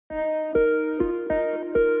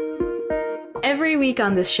Every week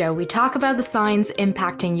on this show, we talk about the science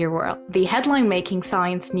impacting your world, the headline-making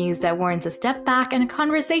science news that warrants a step back and a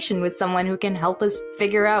conversation with someone who can help us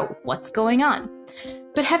figure out what's going on.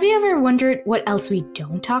 But have you ever wondered what else we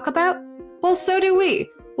don't talk about? Well, so do we.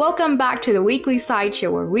 Welcome back to the weekly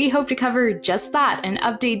sideshow where we hope to cover just that and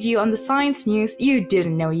update you on the science news you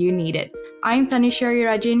didn't know you needed. I'm Thanishari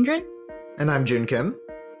Rajendran. And I'm Jun Kim.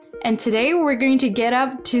 And today we're going to get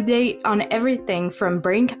up to date on everything from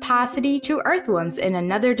brain capacity to earthworms in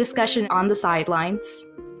another discussion on the sidelines.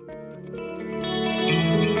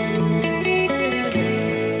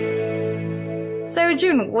 So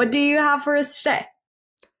Jun, what do you have for us today?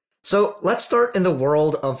 So let's start in the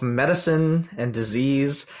world of medicine and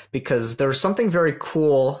disease, because there's something very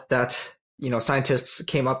cool that, scientists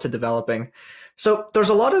came up to developing. So there's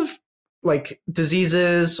a lot of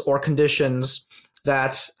diseases or conditions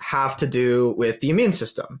that have to do with the immune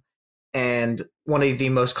system. And one of the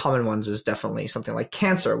most common ones is definitely something like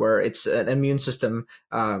cancer, where it's an immune system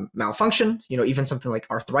malfunction. Even something like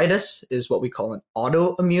arthritis is what we call an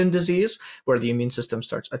autoimmune disease, where the immune system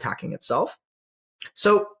starts attacking itself.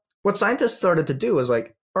 So what scientists started to do is all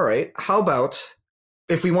right, how about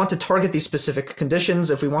if we want to target these specific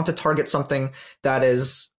conditions, if we want to target something that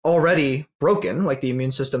is already broken, like the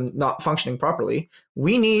immune system not functioning properly,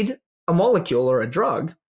 we need a molecule or a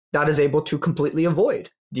drug that is able to completely avoid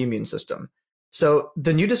the immune system. So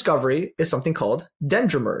the new discovery is something called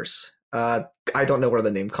dendrimers. I don't know where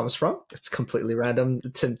the name comes from. It's completely random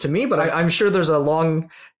to me, but I'm sure there's a long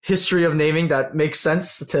history of naming that makes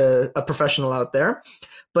sense to a professional out there.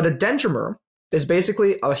 But a dendrimer is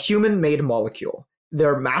basically a human-made molecule.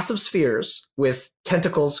 They're massive spheres with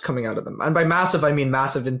tentacles coming out of them. And by massive, I mean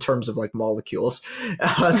massive in terms of molecules.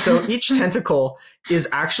 So each tentacle is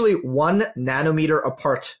actually 1 nanometer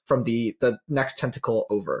apart from the next tentacle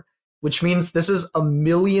over, which means this is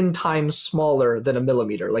 1,000,000 times smaller than a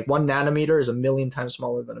millimeter. 1 nanometer is 1,000,000 times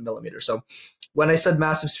smaller than a millimeter. So when I said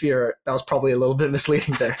massive sphere, that was probably a little bit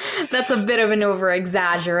misleading there. That's a bit of an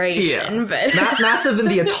over-exaggeration, but... Massive in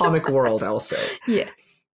the atomic world, I'll say.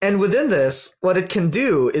 Yes. And within this, what it can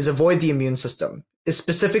do is avoid the immune system. It's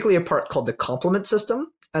specifically a part called the complement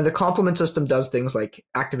system. And the complement system does things like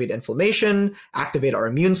activate inflammation, activate our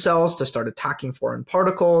immune cells to start attacking foreign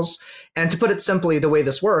particles. And to put it simply, the way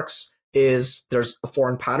this works is there's a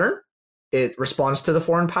foreign pattern. It responds to the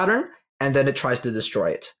foreign pattern, and then it tries to destroy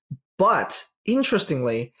it. But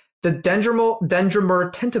interestingly, the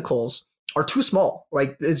dendrimer tentacles are too small.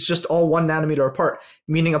 It's just all 1 nanometer apart,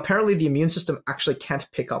 meaning apparently the immune system actually can't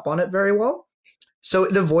pick up on it very well. So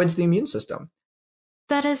it avoids the immune system.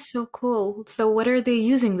 That is so cool. So what are they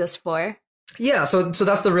using this for? Yeah, so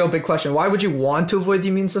that's the real big question. Why would you want to avoid the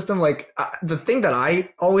immune system? The thing that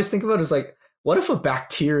I always think about is what if a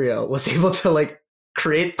bacteria was able to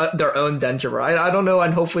create their own dendrimer? I don't know,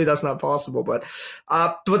 and hopefully that's not possible. But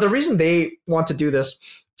the reason they want to do this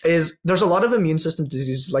is there's a lot of immune system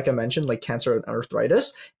diseases, like I mentioned, like cancer and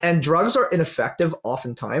arthritis, and drugs are ineffective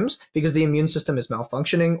oftentimes because the immune system is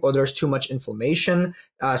malfunctioning or there's too much inflammation.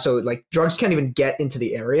 So drugs can't even get into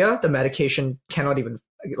the area. The medication cannot even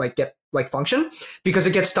get function because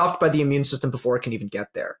it gets stopped by the immune system before it can even get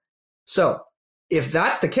there. So if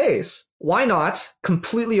that's the case, why not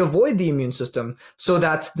completely avoid the immune system so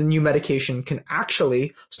that the new medication can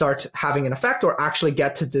actually start having an effect or actually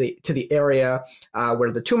get to the area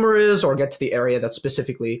where the tumor is, or get to the area that's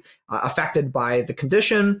specifically affected by the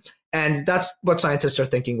condition? And that's what scientists are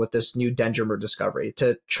thinking with this new dendrimer discovery,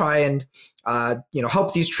 to try and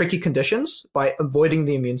help these tricky conditions by avoiding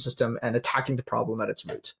the immune system and attacking the problem at its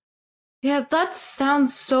root. Yeah, that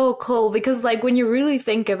sounds so cool, because when you really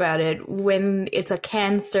think about it, when it's a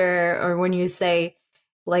cancer or when you say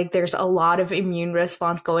there's a lot of immune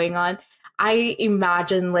response going on, I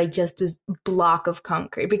imagine just this block of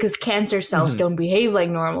concrete, because cancer cells don't behave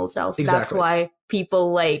like normal cells. Exactly. That's why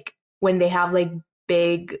people when they have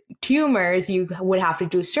big tumors, you would have to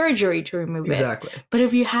do surgery to remove it. Exactly. But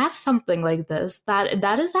if you have something like this,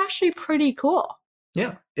 that is actually pretty cool.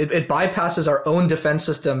 Yeah, it bypasses our own defense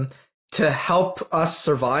system to help us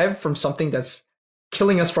survive from something that's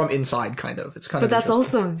killing us from inside, kind of. It's kind of. But that's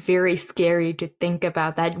also very scary to think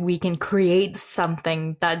about, that we can create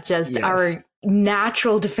something that just our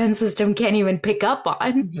natural defense system can't even pick up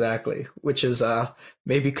on. Exactly, which is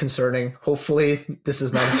maybe concerning. Hopefully, this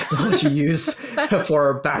is not a technology used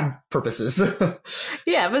for bad purposes.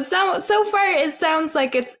 Yeah, but so far it sounds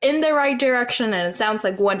like it's in the right direction, and it sounds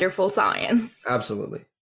like wonderful science. Absolutely.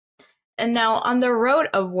 And now, on the road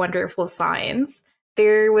of wonderful science,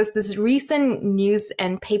 there was this recent news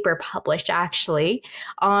and paper published, actually,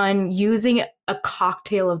 on using a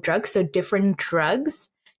cocktail of drugs, so different drugs,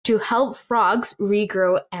 to help frogs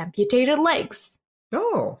regrow amputated legs.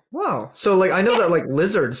 Oh, wow. So like I know that like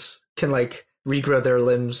lizards can like regrow their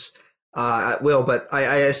limbs at will, but I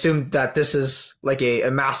assume that this is like a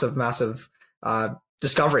massive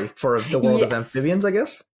discovery for the world of amphibians, I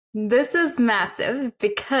guess. This is massive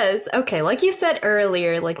because, okay, like you said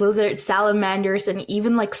earlier, like lizards, salamanders, and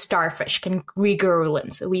even like starfish can regrow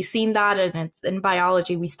limbs. We've seen that, and it's in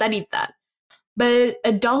biology, we studied that. But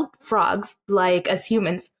adult frogs, like us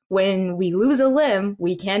humans, when we lose a limb,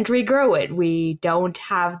 we can't regrow it. We don't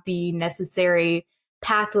have the necessary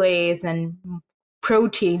pathways and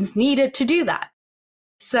proteins needed to do that.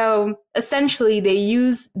 So essentially, they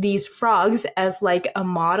use these frogs as like a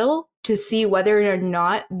model to see whether or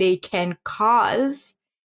not they can cause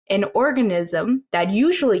an organism that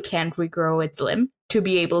usually can't regrow its limb to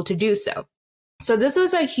be able to do so. So this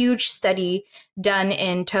was a huge study done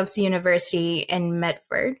in Tufts University in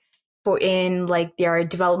Medford in like their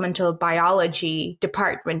developmental biology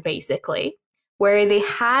department, basically, where they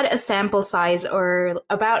had a sample size or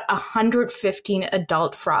about 115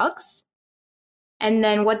 adult frogs. And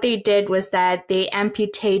then what they did was that they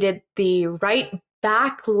amputated the right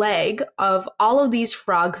back leg of all of these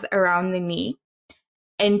frogs around the knee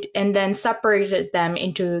and then separated them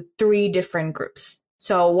into 3 different groups.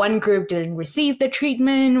 So one group didn't receive the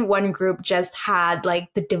treatment, one group just had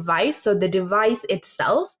like the device. So the device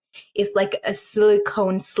itself is like a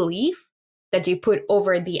silicone sleeve that you put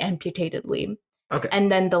over the amputated limb. Okay.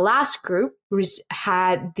 And then the last group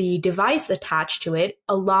had the device attached to it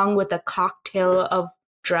along with a cocktail of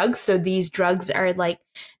drugs. So these drugs are like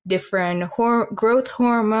different growth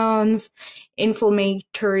hormones,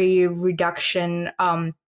 inflammatory reduction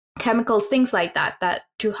chemicals, things like that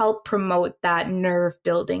to help promote that nerve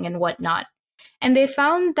building and whatnot. And they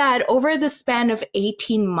found that over the span of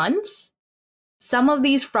 18 months, some of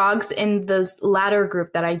these frogs in this latter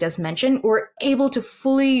group that I just mentioned were able to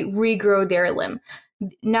fully regrow their limb.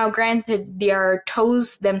 Now, granted, their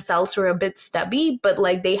toes themselves were a bit stubby, but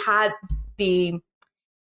like they had the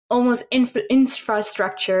almost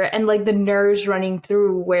infrastructure and like the nerves running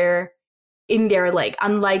through where in their leg,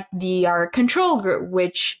 unlike the control group,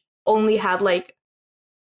 which only had like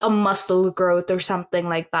a muscle growth or something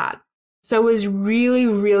like that. So it was really,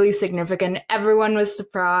 really significant. Everyone was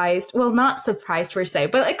surprised. Well, not surprised per se,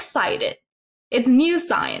 but excited. It's new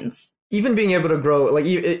science. Even being able to grow, like,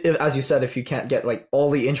 as you said, if you can't get like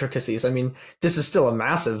all the intricacies, I mean, this is still a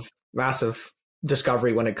massive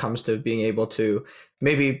discovery when it comes to being able to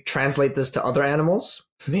maybe translate this to other animals,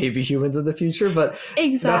 maybe humans in the future, but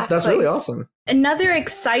exactly. That's really awesome. Another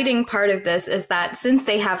exciting part of this is that since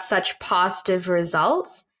they have such positive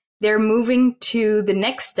results, they're moving to the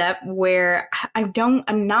next step where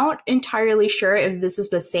I'm not entirely sure if this is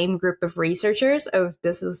the same group of researchers or if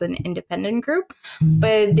this is an independent group,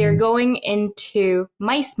 but they're going into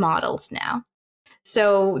mice models now.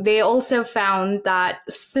 So they also found that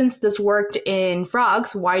since this worked in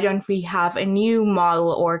frogs, why don't we have a new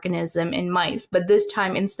model organism in mice? But this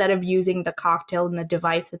time, instead of using the cocktail in the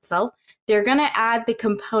device itself, they're going to add the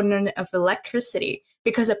component of electricity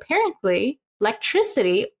because apparently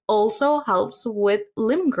electricity also helps with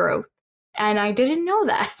limb growth. And I didn't know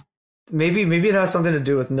that. Maybe it has something to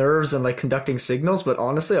do with nerves and like conducting signals, but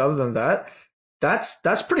honestly, other than that,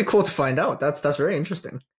 that's pretty cool to find out. That's very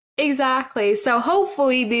interesting. Exactly. So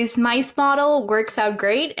hopefully this mice model works out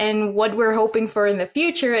great. And what we're hoping for in the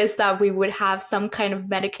future is that we would have some kind of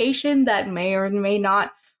medication that may or may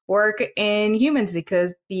not work in humans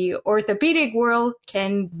because the orthopedic world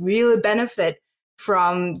can really benefit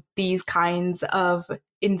from these kinds of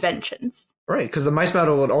inventions. Right, because the mice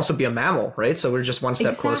model would also be a mammal, right? So we're just one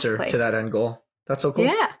step closer to that end goal. That's so cool.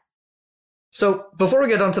 Yeah. So before we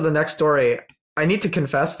get on to the next story, I need to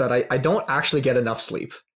confess that I don't actually get enough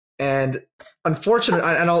sleep. And unfortunately,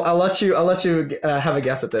 and I'll let you have a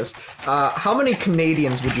guess at this. How many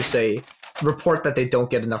Canadians would you say report that they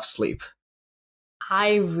don't get enough sleep?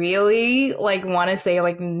 I really want to say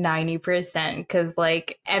 90% because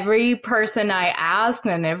every person I ask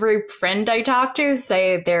and every friend I talk to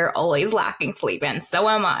say they're always lacking sleep, and so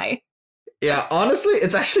am I. Yeah, honestly,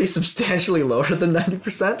 it's actually substantially lower than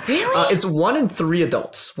 90%. Really? It's 1 in 3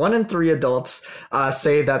 adults. 1 in 3 adults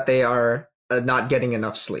say that they are not getting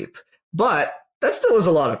enough sleep. But that still is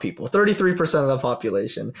a lot of people, 33% of the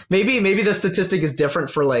population. Maybe the statistic is different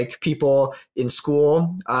for people in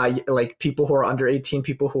school, people who are under 18,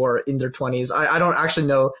 people who are in their 20s. I don't actually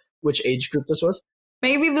know which age group this was.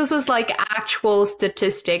 Maybe this is actual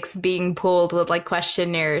statistics being pulled with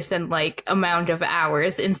questionnaires and amount of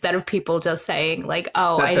hours instead of people just saying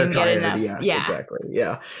I didn't get enough. Yes, yeah, exactly.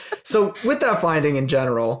 Yeah. So with that finding in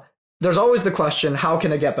general, there's always the question, how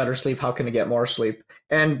can I get better sleep? How can I get more sleep?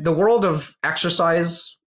 And the world of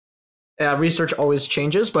exercise research always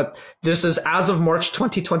changes, but this is as of March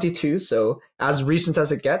 2022, so as recent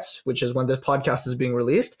as it gets, which is when the podcast is being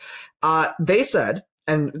released. They said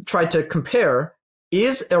and tried to compare,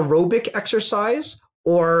 is aerobic exercise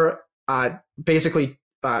or basically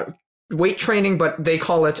weight training, but they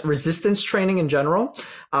call it resistance training in general,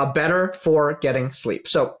 better for getting sleep.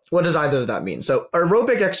 So what does either of that mean? So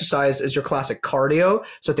aerobic exercise is your classic cardio,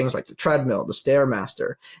 so things like the treadmill, the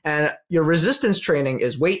Stairmaster, and your resistance training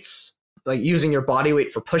is weights, like using your body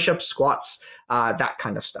weight for push-ups, squats, that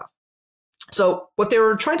kind of stuff. So what they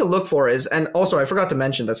were trying to look for is, and also I forgot to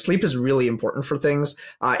mention that sleep is really important for things.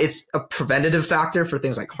 It's a preventative factor for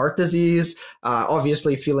things like heart disease.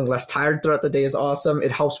 Obviously, feeling less tired throughout the day is awesome.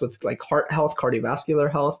 It helps with like heart health,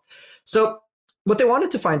 cardiovascular health. So what they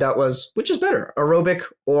wanted to find out was, which is better, aerobic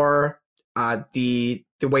or the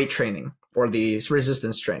weight training or the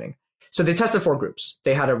resistance training. So they tested 4 groups.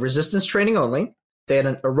 They had a resistance training only. They had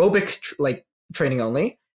an aerobic training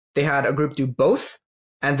only. They had a group do both.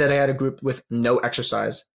 And then I had a group with no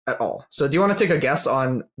exercise at all. So do you want to take a guess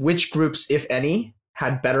on which groups, if any,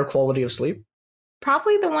 had better quality of sleep?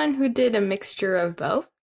 Probably the one who did a mixture of both.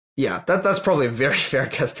 Yeah, that's probably a very fair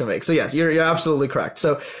guess to make. So yes, you're absolutely correct.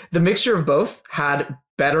 So the mixture of both had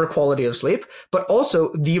better quality of sleep, but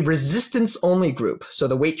also the resistance only group, so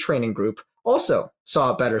the weight training group, also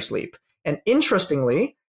saw better sleep. And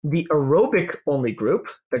interestingly, the aerobic only group,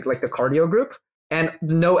 like the cardio group, and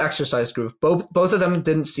the no exercise group, both of them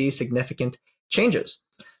didn't see significant changes.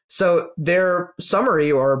 So their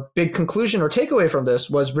summary or big conclusion or takeaway from this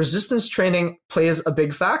was resistance training plays a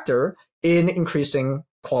big factor in increasing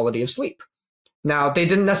quality of sleep. Now, they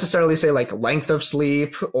didn't necessarily say like length of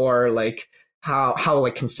sleep or like how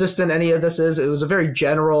like consistent any of this is. It was a very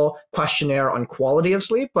general questionnaire on quality of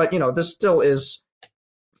sleep, but this still is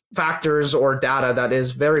factors or data that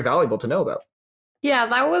is very valuable to know about. Yeah,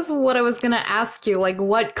 that was what I was going to ask you. Like,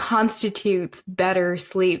 what constitutes better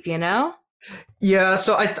sleep, Yeah,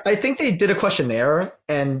 so I think they did a questionnaire,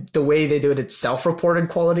 and the way they do it, it's self-reported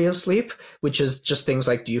quality of sleep, which is just things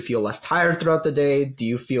like, do you feel less tired throughout the day? Do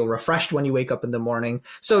you feel refreshed when you wake up in the morning?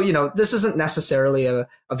 So, this isn't necessarily a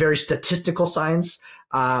very statistical science,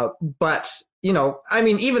 but,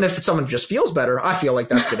 even if someone just feels better, I feel like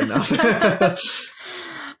that's good enough.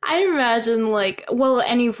 I imagine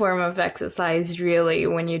any form of exercise, really,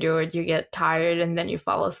 when you do it, you get tired and then you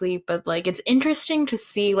fall asleep. But it's interesting to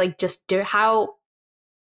see how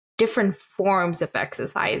different forms of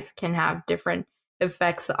exercise can have different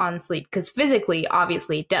effects on sleep. Because physically,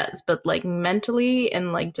 obviously, it does. But mentally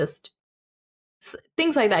and just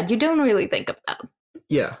things like that, you don't really think about.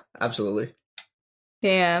 Yeah, absolutely.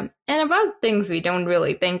 Yeah. And about things we don't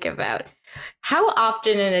really think about. How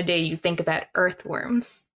often in a day you think about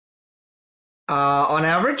earthworms? On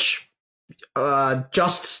average,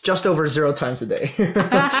 just over 0 times a day.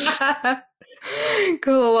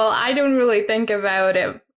 Cool. Well, I don't really think about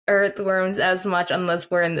earthworms as much unless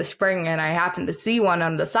we're in the spring and I happen to see one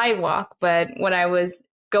on the sidewalk. But when I was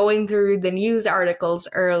going through the news articles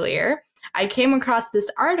earlier, I came across this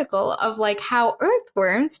article of how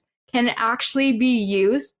earthworms can actually be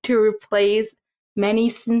used to replace many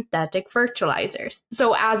synthetic fertilizers.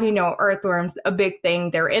 So as we know, earthworms, a big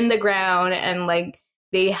thing, they're in the ground and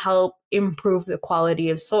they help improve the quality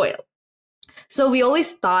of soil. So we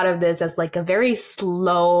always thought of this as a very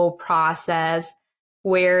slow process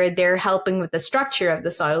where they're helping with the structure of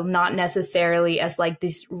the soil, not necessarily as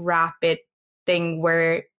this rapid thing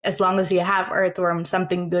where as long as you have earthworms,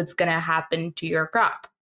 something good's going to happen to your crop.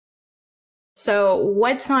 So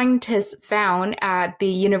what scientists found at the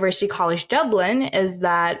University College Dublin is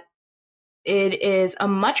that it is a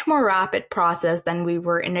much more rapid process than we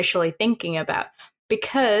were initially thinking about,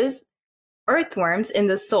 because earthworms in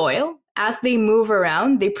the soil, as they move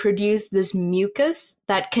around, they produce this mucus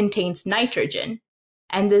that contains nitrogen.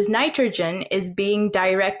 And this nitrogen is being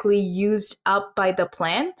directly used up by the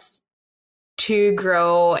plants to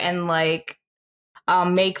grow and make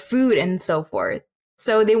food and so forth.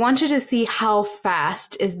 So they wanted to see how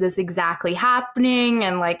fast is this exactly happening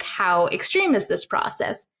and how extreme is this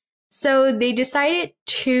process. So they decided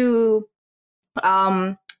to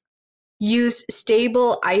use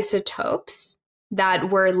stable isotopes that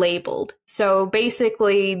were labeled. So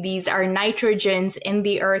basically these are nitrogens in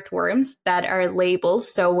the earthworms that are labeled.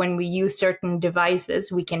 So when we use certain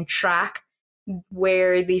devices, we can track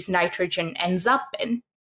where these nitrogen ends up in.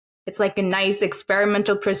 It's a nice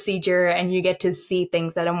experimental procedure, and you get to see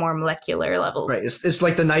things at a more molecular level. Right. It's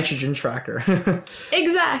like the nitrogen tracker.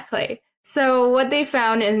 Exactly. So what they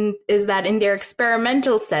found is that in their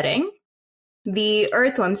experimental setting, the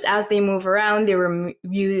earthworms, as they move around, they were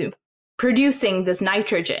producing this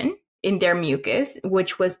nitrogen in their mucus,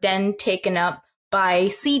 which was then taken up by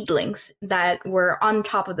seedlings that were on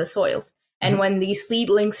top of the soils. And when these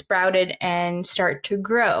seedlings sprouted and start to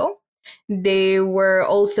grow, they were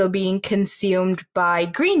also being consumed by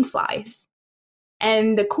green flies.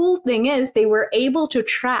 And the cool thing is they were able to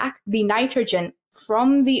track the nitrogen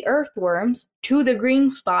from the earthworms to the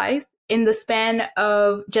green flies in the span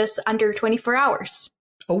of just under 24 hours.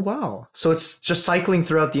 Oh, wow. So it's just cycling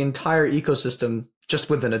throughout the entire ecosystem just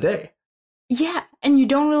within a day. Yeah, and you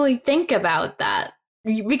don't really think about that.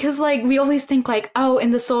 Because, like, we always think, like, oh, in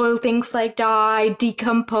the soil, things like die,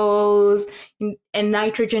 decompose, and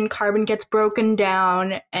nitrogen, carbon gets broken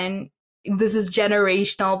down, and this is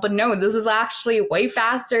generational. But no, this is actually way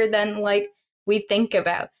faster than, like, we think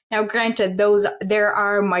about. Now, granted, there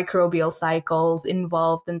are microbial cycles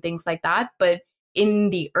involved and things like that, but in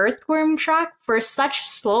the earthworm track, for such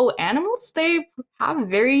slow animals, they have a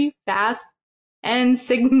very fast and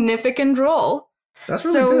significant role. That's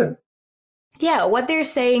really good. Yeah, what they're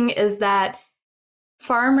saying is that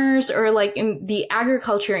farmers or like in the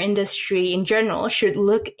agriculture industry in general should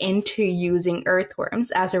look into using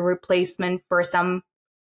earthworms as a replacement for some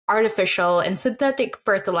artificial and synthetic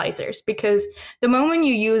fertilizers, because the moment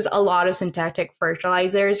you use a lot of synthetic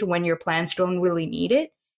fertilizers when your plants don't really need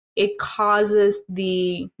it, it causes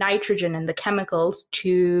the nitrogen and the chemicals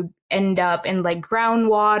to end up in like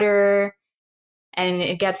groundwater, and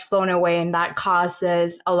it gets flown away, and that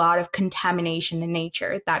causes a lot of contamination in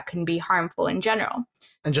nature that can be harmful in general.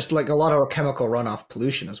 And just like a lot of chemical runoff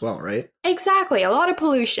pollution as well, right? Exactly, a lot of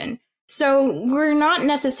pollution. So we're not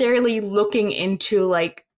necessarily looking into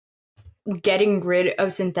like getting rid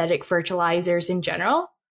of synthetic fertilizers in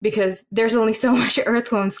general, because there's only so much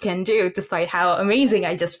earthworms can do, despite how amazing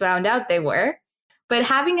I just found out they were. But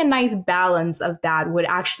having a nice balance of that would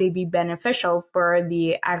actually be beneficial for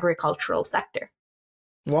the agricultural sector.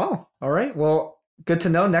 Wow. All right. Well, good to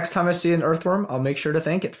know. Next time I see an earthworm, I'll make sure to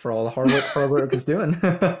thank it for all the hard work it's doing.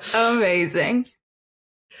 Amazing.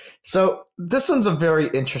 So this one's a very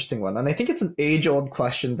interesting one. And I think it's an age-old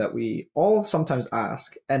question that we all sometimes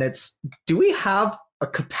ask. And it's, do we have a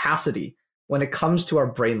capacity when it comes to our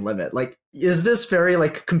brain limit? Like, is this very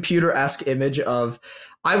like computer-esque image of,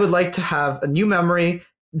 I would like to have a new memory.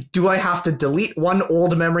 Do I have to delete one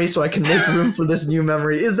old memory so I can make room for this new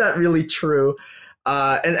memory? Is that really true?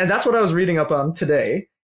 And that's what I was reading up on today.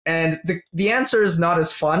 And the answer is not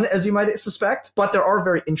as fun as you might suspect, but there are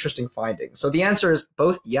very interesting findings. So the answer is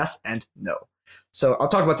both yes and no. So I'll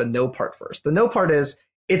talk about the no part first. The no part is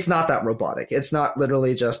it's not that robotic. It's not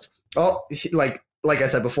literally just, oh, like I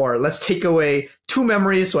said before, let's take away two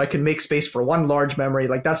memories so I can make space for one large memory.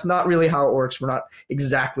 Like, that's not really how it works. We're not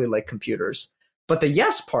exactly like computers. But the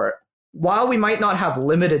yes part, while we might not have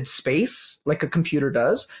limited space like a computer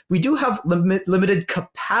does, we do have limited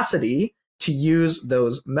capacity to use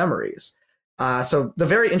those memories. So the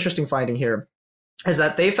very interesting finding here is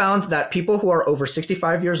that they found that people who are over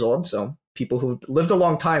 65 years old, so people who've lived a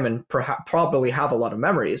long time and probably have a lot of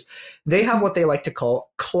memories, they have what they like to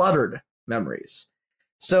call cluttered memories.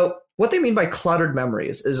 So what they mean by cluttered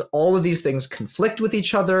memories is all of these things conflict with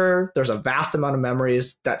each other. There's a vast amount of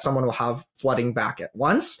memories that someone will have flooding back at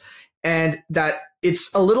once, and that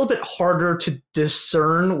it's a little bit harder to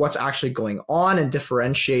discern what's actually going on and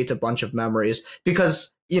differentiate a bunch of memories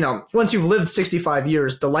because, you know, once you've lived 65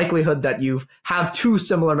 years, the likelihood that you have two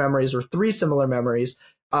similar memories or three similar memories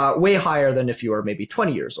way higher than if you were maybe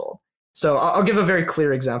 20 years old. So I'll give a very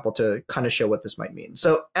clear example to kind of show what this might mean.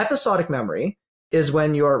 So episodic memory is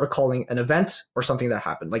when you're recalling an event or something that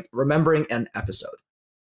happened, like remembering an episode.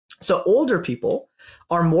 So older people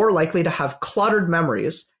are more likely to have cluttered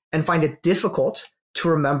memories and find it difficult to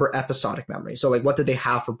remember episodic memory. So like, what did they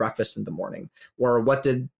have for breakfast in the morning? Or what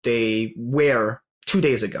did they wear 2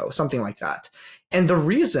 days ago? Something like that. And the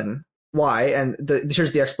reason why, and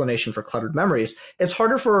here's the explanation for cluttered memories, it's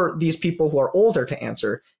harder for these people who are older to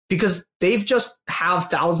answer because they've just have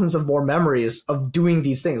thousands of more memories of doing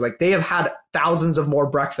these things. Like, they have had thousands of more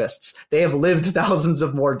breakfasts. They have lived thousands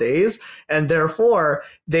of more days. And therefore,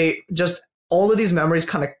 they just, all of these memories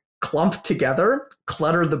kind of clump together,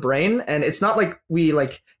 clutter the brain. And it's not like we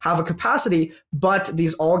like have a capacity, but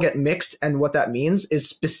these all get mixed. And what that means is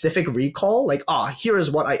specific recall, like, here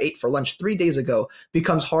is what I ate for lunch 3 days ago,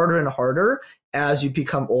 becomes harder and harder as you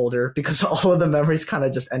become older because all of the memories kind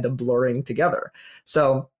of just end up blurring together.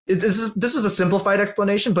 So this is a simplified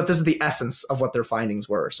explanation, but this is the essence of what their findings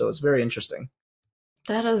were. So it's very interesting.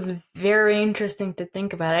 That is very interesting to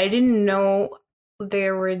think about. I didn't know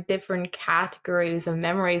there were different categories of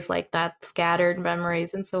memories like that, scattered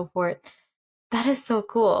memories and so forth. That is so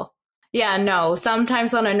cool. Yeah, no,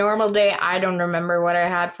 sometimes on a normal day, I don't remember what I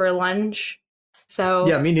had for lunch. So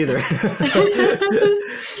Yeah, me neither.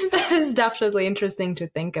 that is definitely interesting to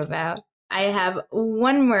think about. I have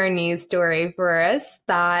one more news story for us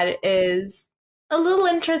that is a little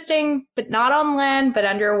interesting, but not on land, but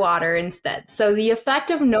underwater instead. So the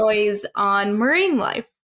effect of noise on marine life.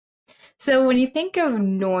 So when you think of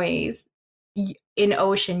noise in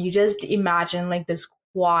ocean, you just imagine like this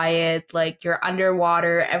quiet, like you're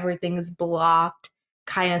underwater, everything's blocked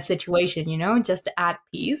kind of situation, you know, just at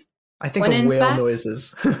peace. I think When of in whale fact,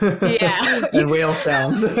 noises. yeah. And whale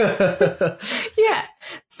sounds. Yeah.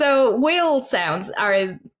 So whale sounds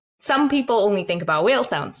are, some people only think about whale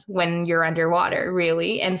sounds when you're underwater,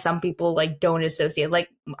 really. And some people like don't associate, like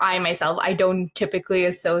I myself, I don't typically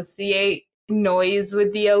associate noise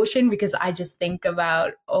with the ocean because I just think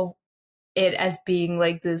about it as being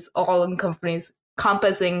like this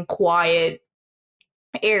all-encompassing quiet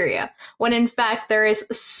area. When in fact, there is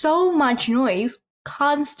so much noise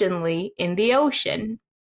constantly in the ocean.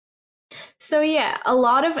 So yeah, a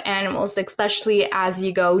lot of animals, especially as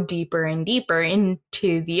you go deeper and deeper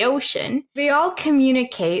into the ocean, they all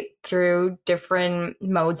communicate through different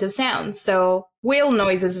modes of sound. So whale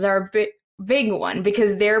noises are a big one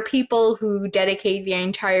because there are people who dedicate their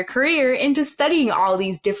entire career into studying all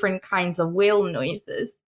these different kinds of whale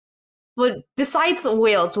noises. But besides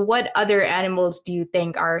whales, what other animals do you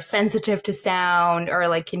think are sensitive to sound or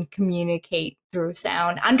like can communicate through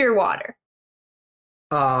sound underwater?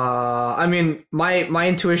 I mean, my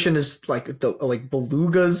intuition is like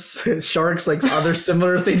belugas, sharks, like other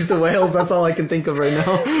similar things to whales. That's all I can think of right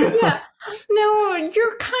now. Yeah. No,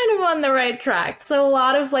 you're kind of on the right track. So a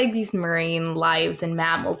lot of like these marine lives and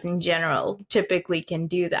mammals in general typically can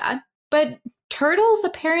do that. But turtles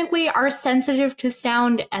apparently are sensitive to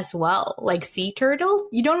sound as well. Like sea turtles,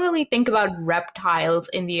 you don't really think about reptiles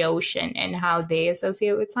in the ocean and how they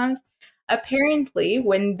associate with sounds. Apparently,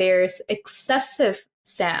 when there's excessive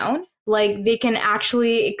sound, like they can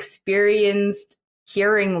actually experience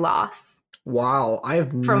hearing loss Wow, I've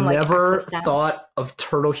from like never excess sound. thought of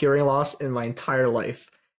turtle hearing loss in my entire life.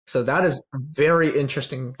 So that is a very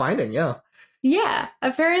interesting finding, yeah. Yeah,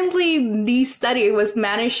 apparently this study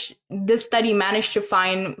managed to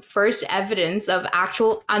find first evidence of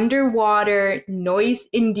actual underwater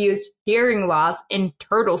noise-induced hearing loss in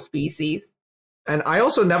turtle species. And I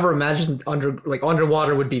also never imagined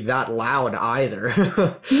underwater would be that loud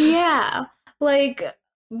either. Yeah, like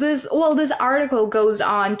this article goes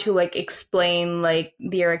on to like explain like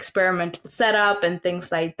their experimental setup and things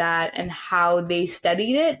like that and how they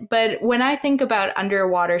studied it. But when I think about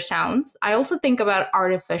underwater sounds, I also think about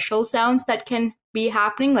artificial sounds that can be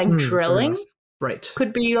happening, like Fair enough. drilling Right.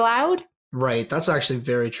 could be loud. Right. That's actually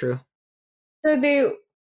very true. So they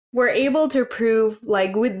were able to prove,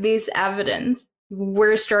 like, with this evidence,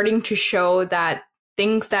 we're starting to show that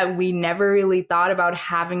things that we never really thought about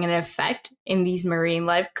having an effect in these marine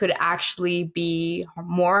life could actually be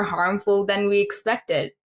more harmful than we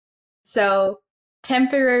expected. So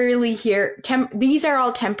these are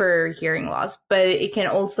all temporary hearing loss, but it can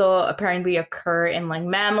also apparently occur in like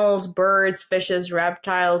mammals, birds, fishes,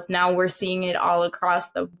 reptiles. Now we're seeing it all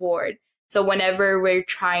across the board. So whenever we're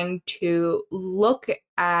trying to look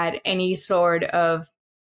at any sort of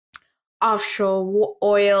offshore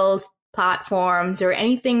oils platforms or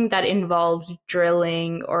anything that involves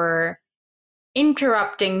drilling or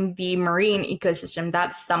interrupting the marine ecosystem,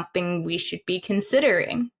 that's something we should be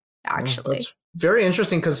considering, actually. That's very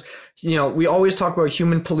interesting because, we always talk about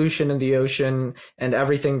human pollution in the ocean and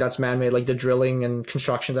everything that's man-made, like the drilling and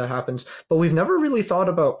construction that happens. But we've never really thought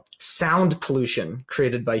about sound pollution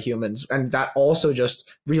created by humans. And that also just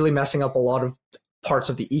really messing up a lot of parts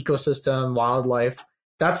of the ecosystem, wildlife.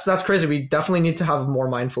 That's crazy. We definitely need to have a more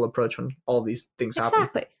mindful approach when all these things happen.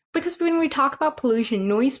 Exactly. Because when we talk about pollution,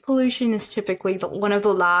 noise pollution is typically one of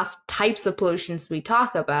the last types of pollutions we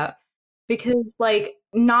talk about. Because, like,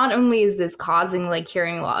 not only is this causing, like,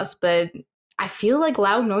 hearing loss, but I feel like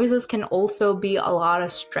loud noises can also be a lot of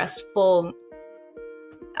stressors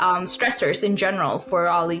in general for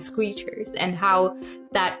all these creatures. And how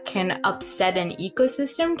that can upset an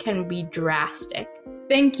ecosystem can be drastic.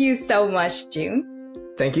 Thank you so much, June.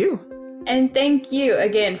 Thank you. And thank you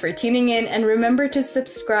again for tuning in, and remember to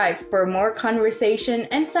subscribe for more conversation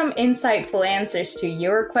and some insightful answers to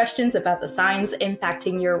your questions about the signs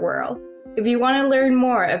impacting your world. If you want to learn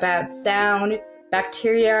more about sound,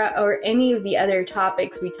 bacteria, or any of the other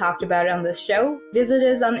topics we talked about on this show, visit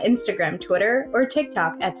us on Instagram, Twitter, or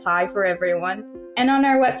TikTok at Sci for Everyone. and on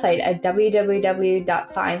our website at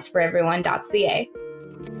www.scienceforeveryone.ca.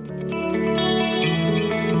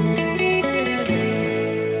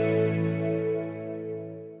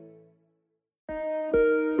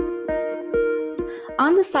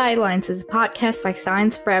 On the Sidelines is a podcast by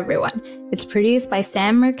Science for Everyone. It's produced by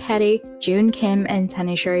Sam Marchetti, June Kim, and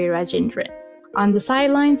Tanishri Rajendran. On the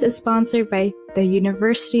Sidelines is sponsored by the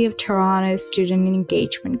University of Toronto Student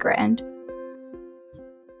Engagement Grant.